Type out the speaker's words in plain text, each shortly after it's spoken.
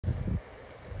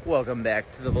Welcome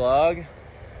back to the vlog.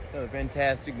 Another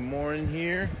fantastic morning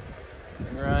here.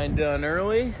 Grind done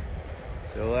early,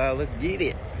 so let's get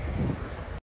it.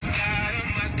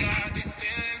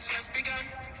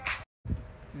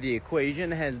 The equation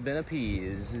has been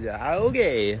appeased.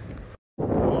 Okay.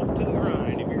 Off to the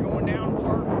grind. If you're going down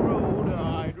Park Road,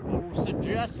 I will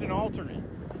suggest an alternate,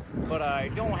 but I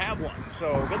don't have one,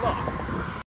 so good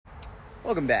luck.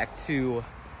 Welcome back to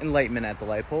Enlightenment at the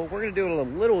Light Pole. We're going to do it a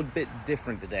little bit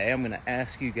different today. I'm going to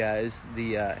ask you guys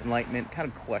the enlightenment kind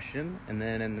of question, and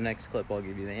then in the next clip I'll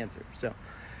give you the answer. So,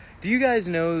 do you guys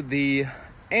know the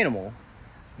animal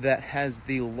that has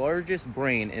the largest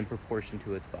brain in proportion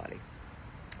to its body?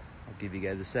 I'll give you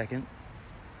guys a second.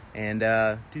 And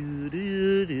and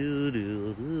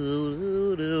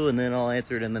then I'll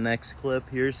answer it in the next clip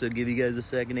here, so give you guys a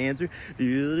second answer.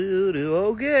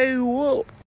 Okay, whoa.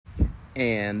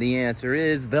 And the answer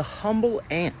is the humble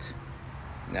ant.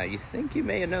 Now, you think you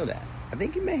may know that. I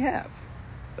think you may have.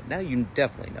 But now you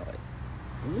definitely know it.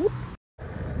 Whoop.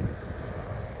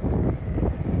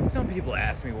 Some people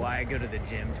ask me why I go to the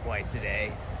gym twice a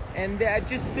day. And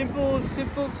just simple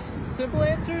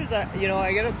answers. I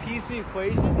got a piece of the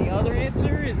equation. The other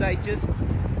answer is I just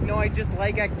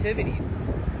like activities.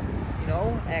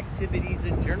 Activities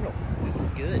in general. Just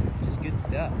good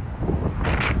stuff.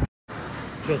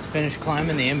 Just finished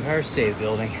climbing the Empire State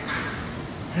Building.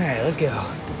 All right, let's go.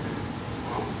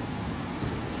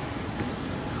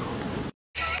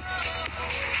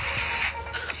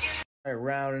 All right,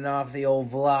 rounding off the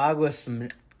old vlog with some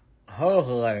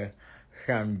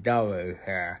W's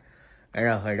here. And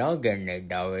if I don't get any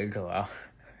W's, well,